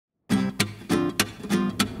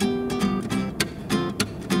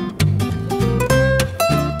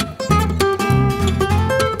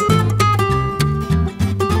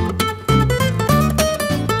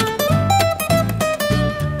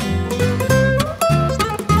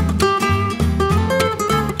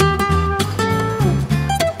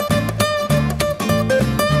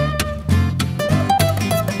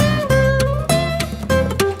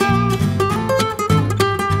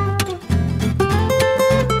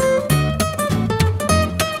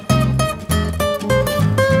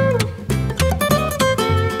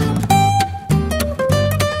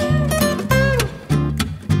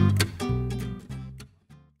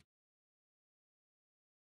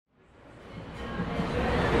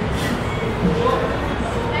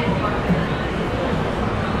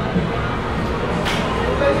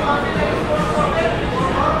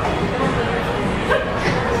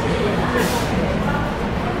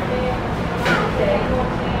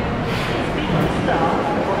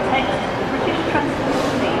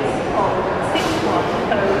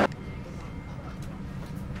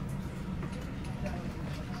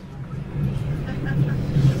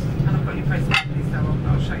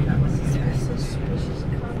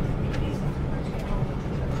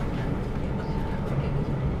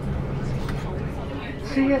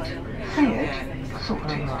See it? Sort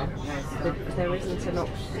of not. There isn't an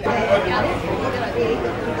option.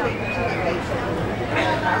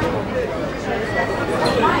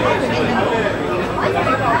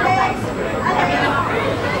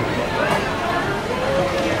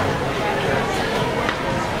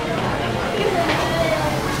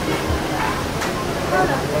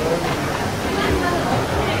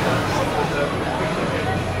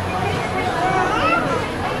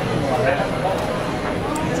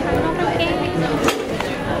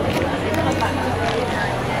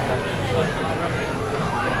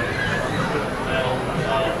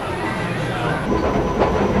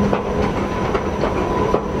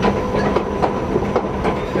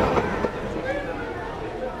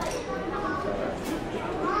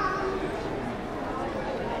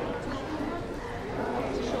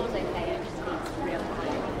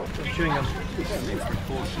 Chewing gum.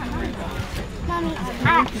 Mummy, it's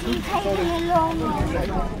actually taking a long time.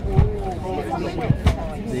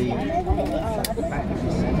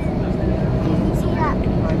 See that?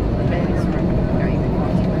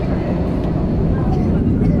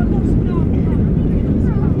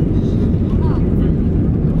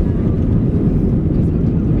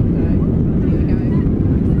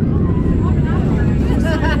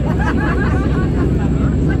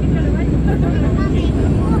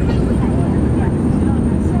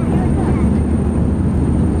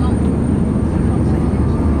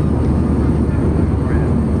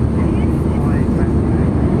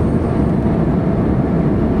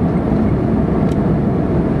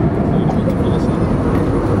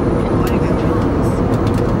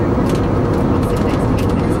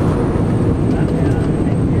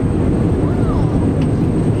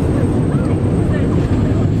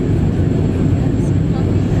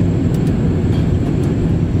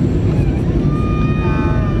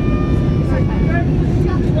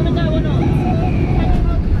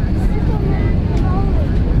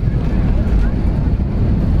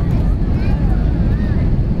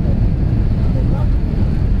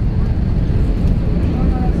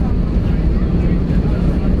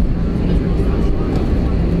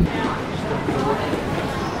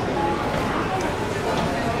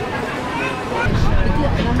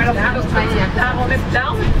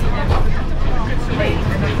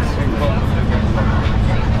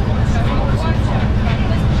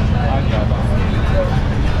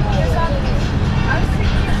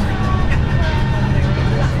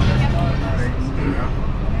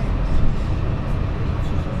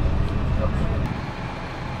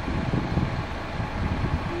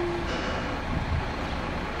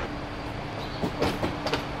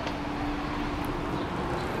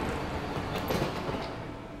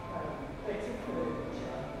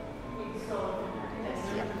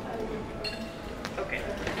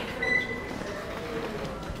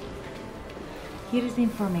 Here is the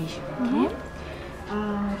information, ¿okay?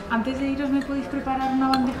 Antes de iros, ¿me podéis preparar una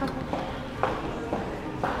bandeja?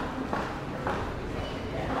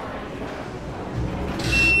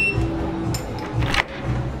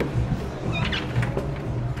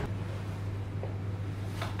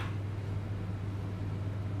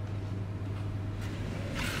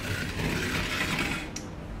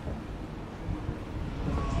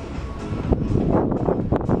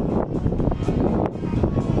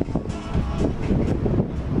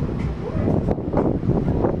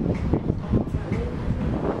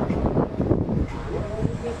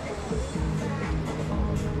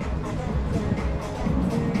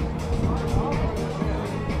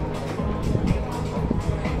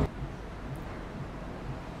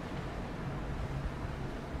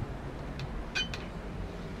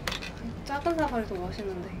 작은 사과도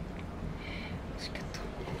맛있는데 맛있겠다.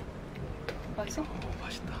 맛있어?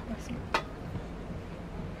 맛있다. 맛있어?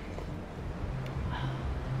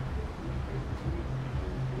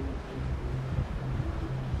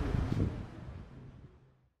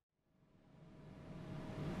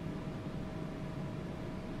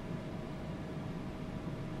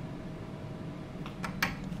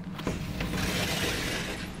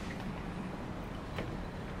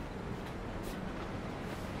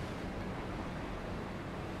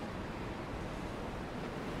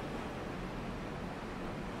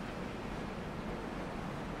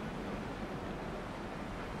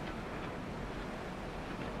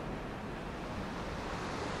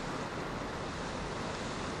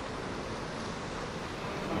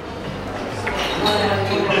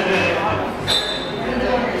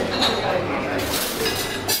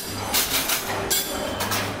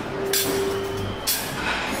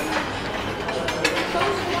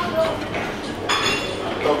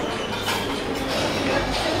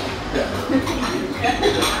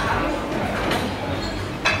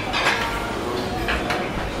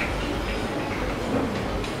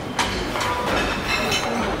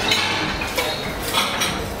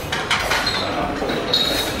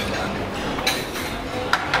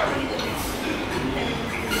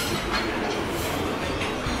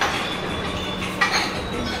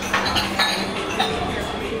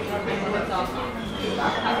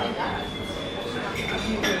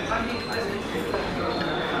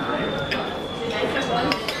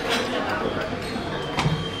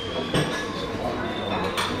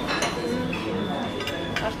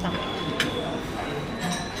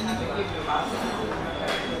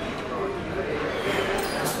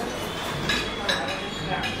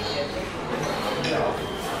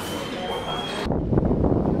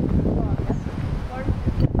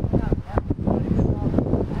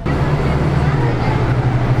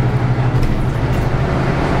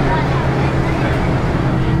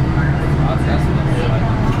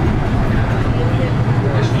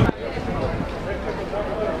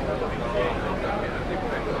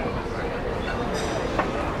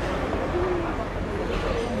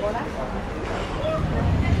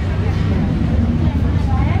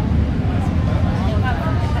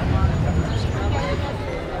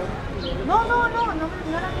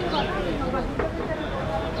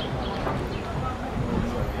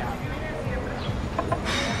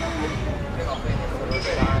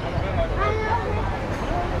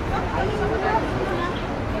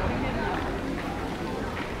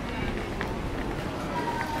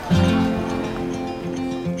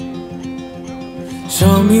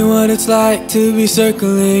 Show me what it's like to be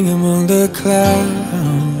circling among the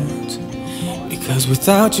clouds. Because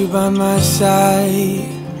without you by my side,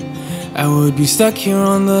 I would be stuck here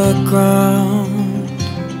on the ground.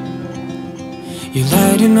 You're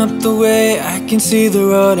lighting up the way, I can see the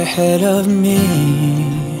road ahead of me.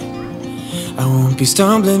 I won't be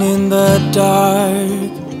stumbling in the dark.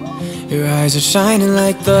 Your eyes are shining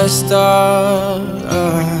like the stars.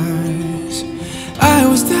 I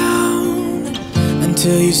was down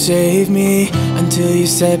until you saved me, until you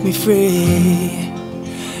set me free.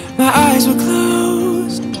 My eyes were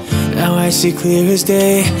closed, now I see clear as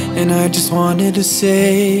day. And I just wanted to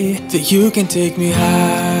say that you can take me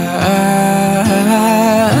high.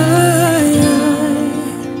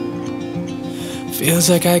 Feels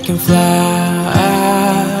like I can fly.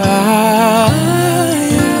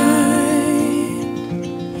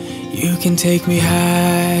 You can take me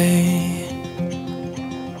high.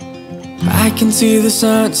 I can see the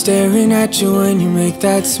sun staring at you when you make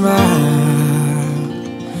that smile.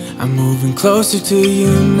 I'm moving closer to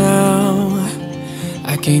you now.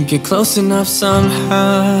 I can't get close enough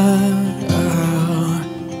somehow.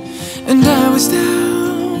 And I was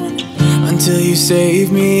down until you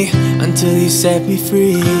saved me, until you set me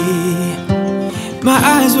free. My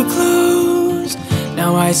eyes were closed,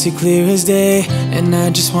 now I see clear as day. And I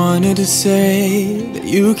just wanted to say that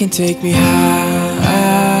you can take me high.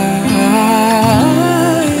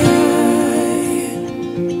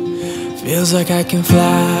 Feels like I can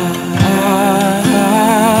fly.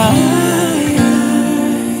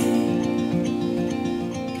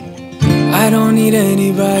 I don't need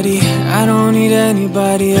anybody, I don't need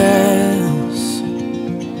anybody else.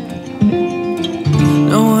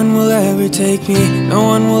 No one will ever take me, no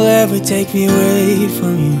one will ever take me away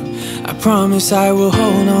from you. I promise I will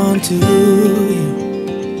hold on to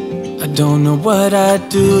you. I don't know what I'd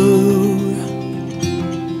do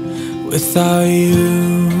without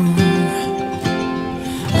you.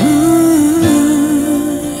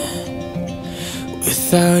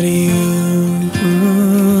 Without you.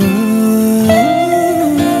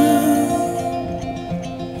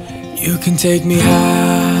 You can take me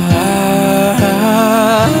high.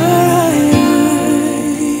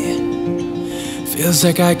 Feels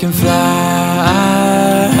like I can fly.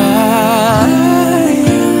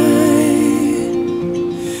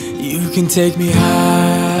 You can take me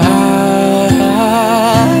high.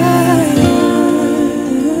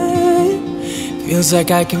 Feels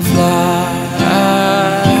like I can fly.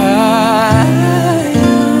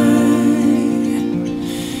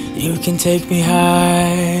 You can take me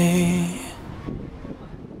high.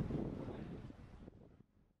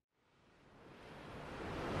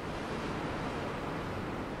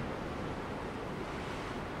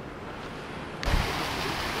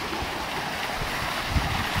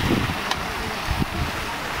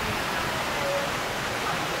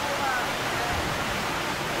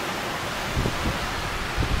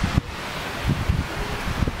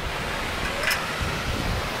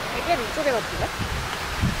 이쪽에 같은데?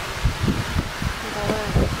 이거는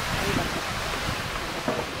아니다.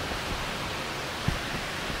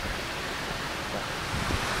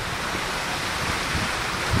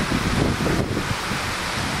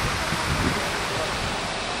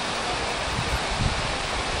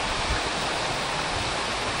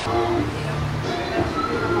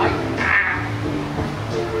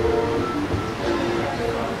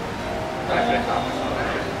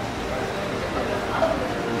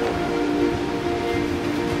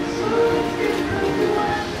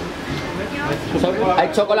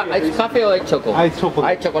 ¿Hay chocolate? ¿Hay café o hay choco? Hay chocolate.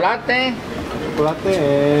 ¿Hay chocolate? Chocolate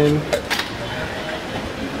and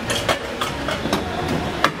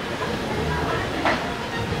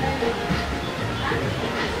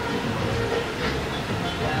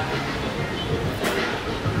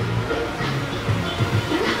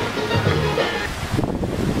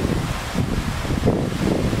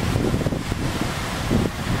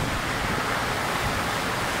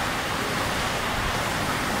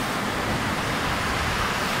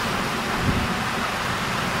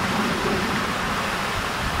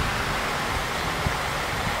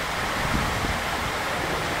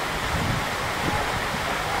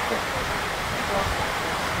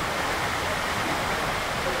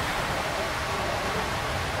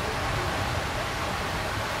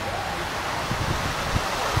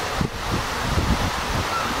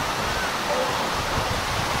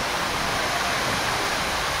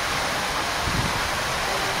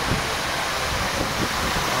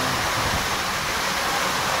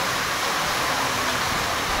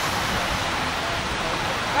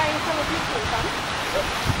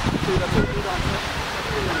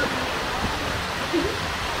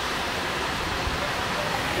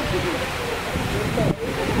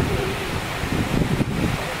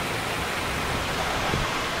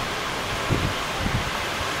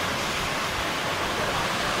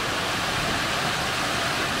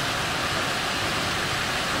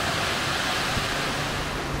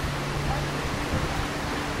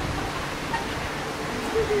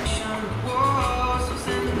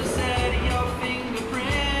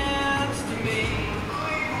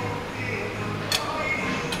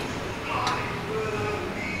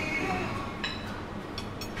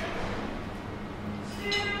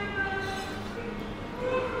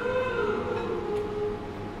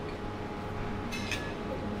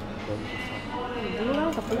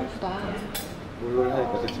예쁘다. 물놀이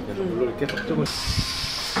하니까 그치? 그래서 물놀이 계속 점을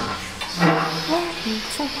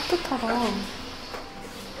엄청 따뜻하다.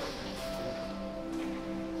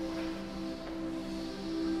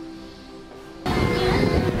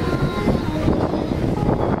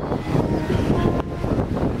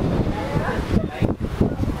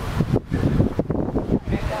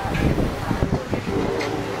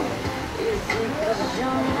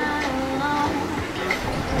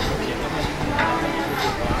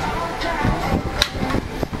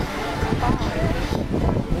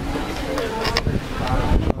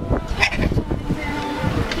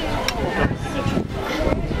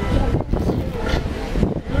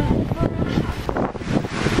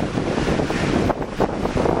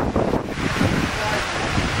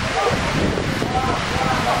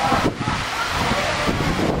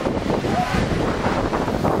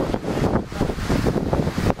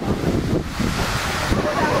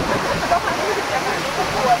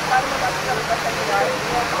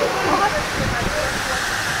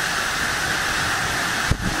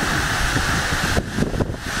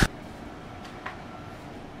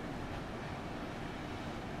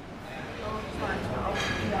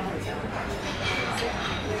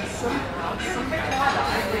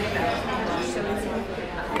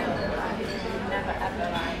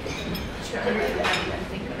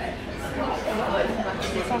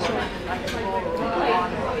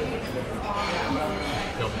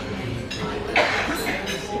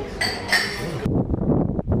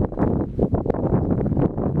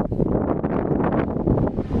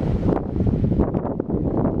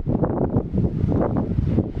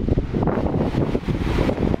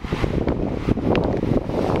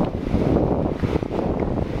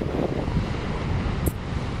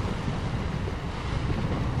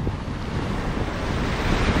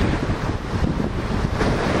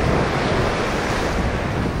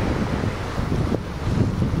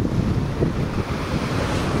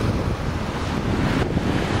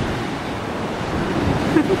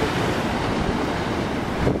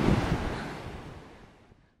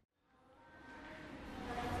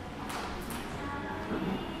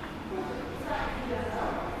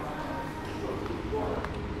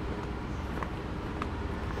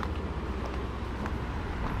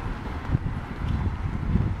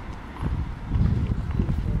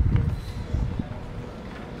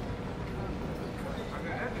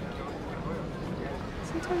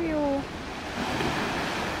 진짜 귀여워.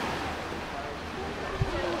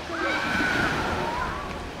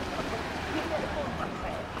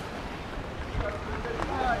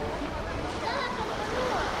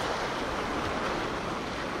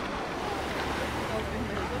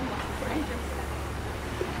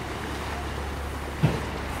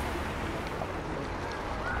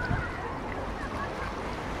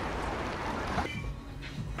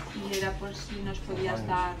 Y era por si nos podías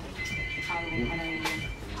dar algo para ello.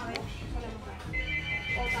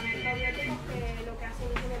 O también probióticos que lo que hacen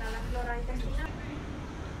es generar la flora intestinal.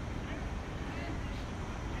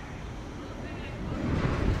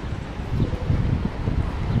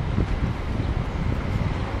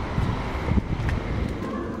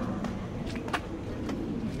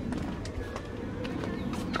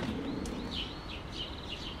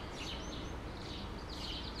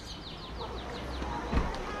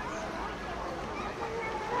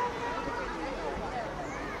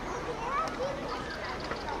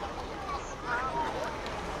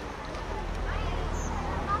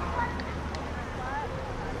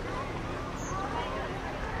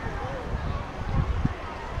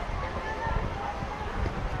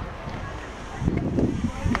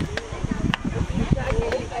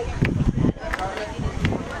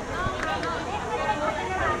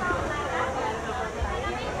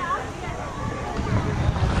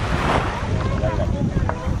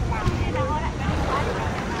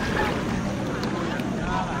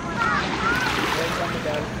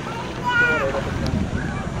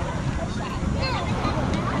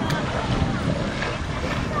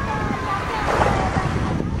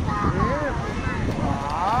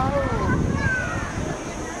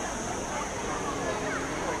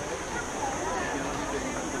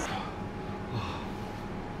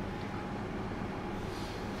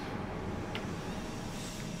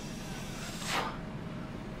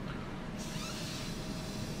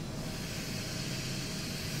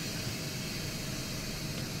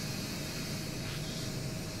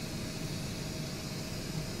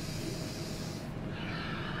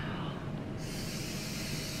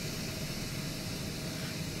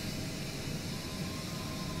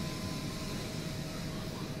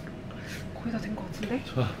 거의 다 된 것 같은데?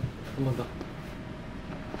 자, 한 번 더.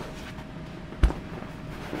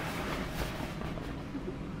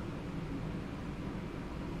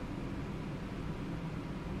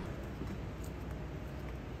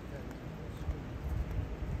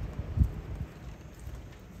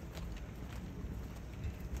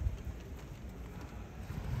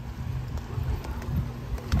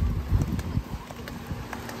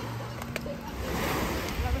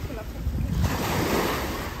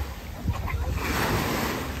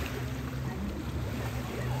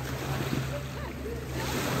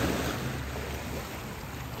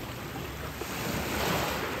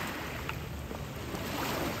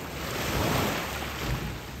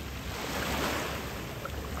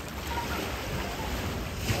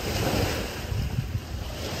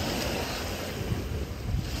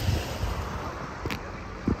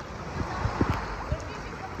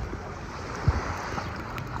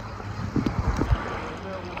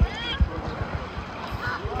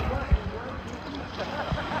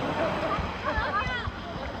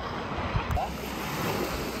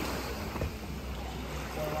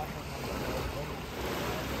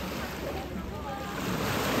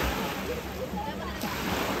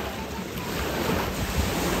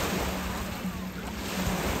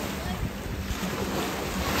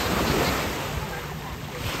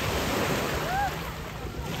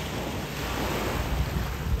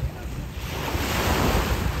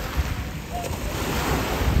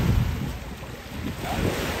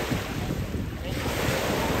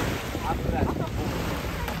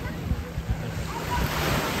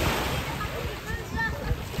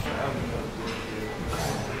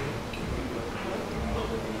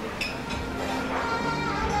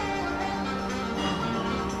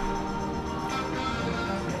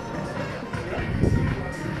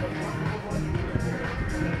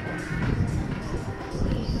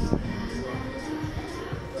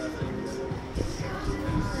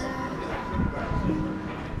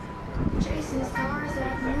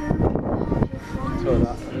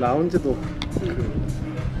 라운지도 그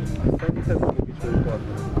선셋 보기 좋을 것 같아.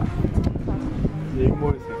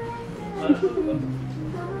 일몰색.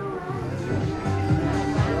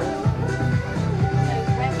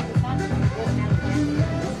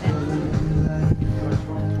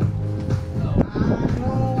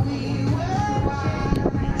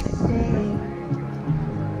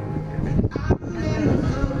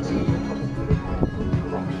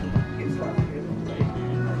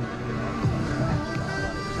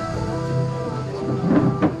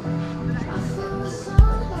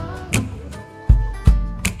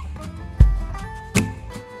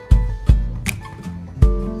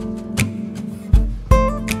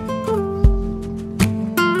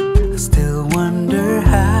 Still wonder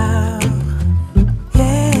how,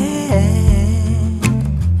 yeah,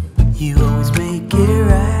 you always make it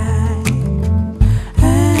right.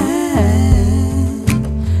 And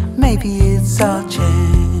maybe it's all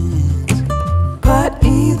chance, but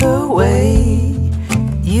either way,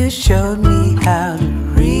 you showed me how to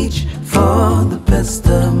reach for the best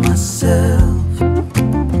of myself.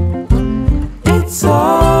 It's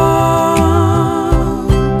all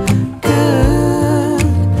good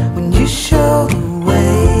when you show the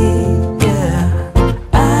way, yeah.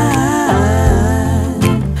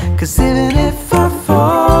 'Cause even if I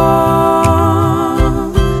fall,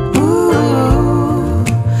 ooh,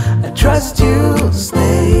 I trust you'll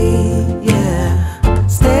stay, yeah,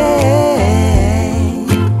 stay.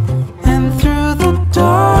 And through the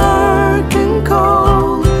dark and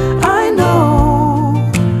cold, I know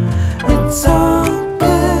it's all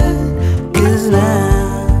good, 'cause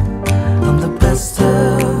now I'm the best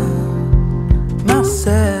of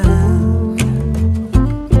myself.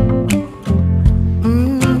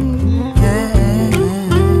 Yeah.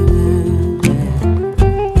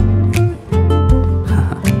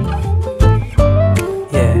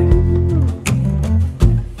 Yeah.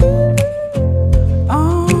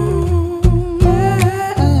 Oh,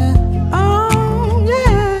 yeah. Oh,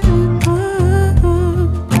 yeah.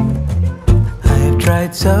 I have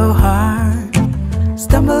tried so hard,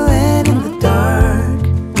 stumbling in the dark,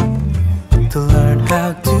 to learn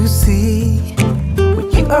how to see what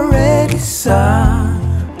you already saw.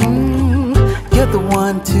 You're the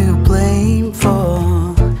one to blame for,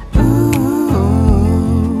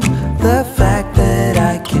 ooh, the fact that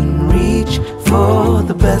I can reach for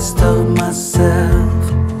the best of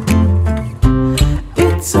myself.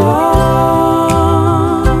 It's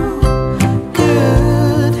all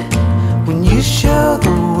good when you show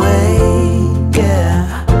the way, yeah.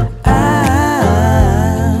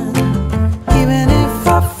 Even if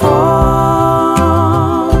I fall,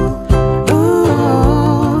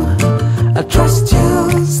 ooh, I trust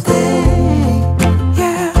you'll stay.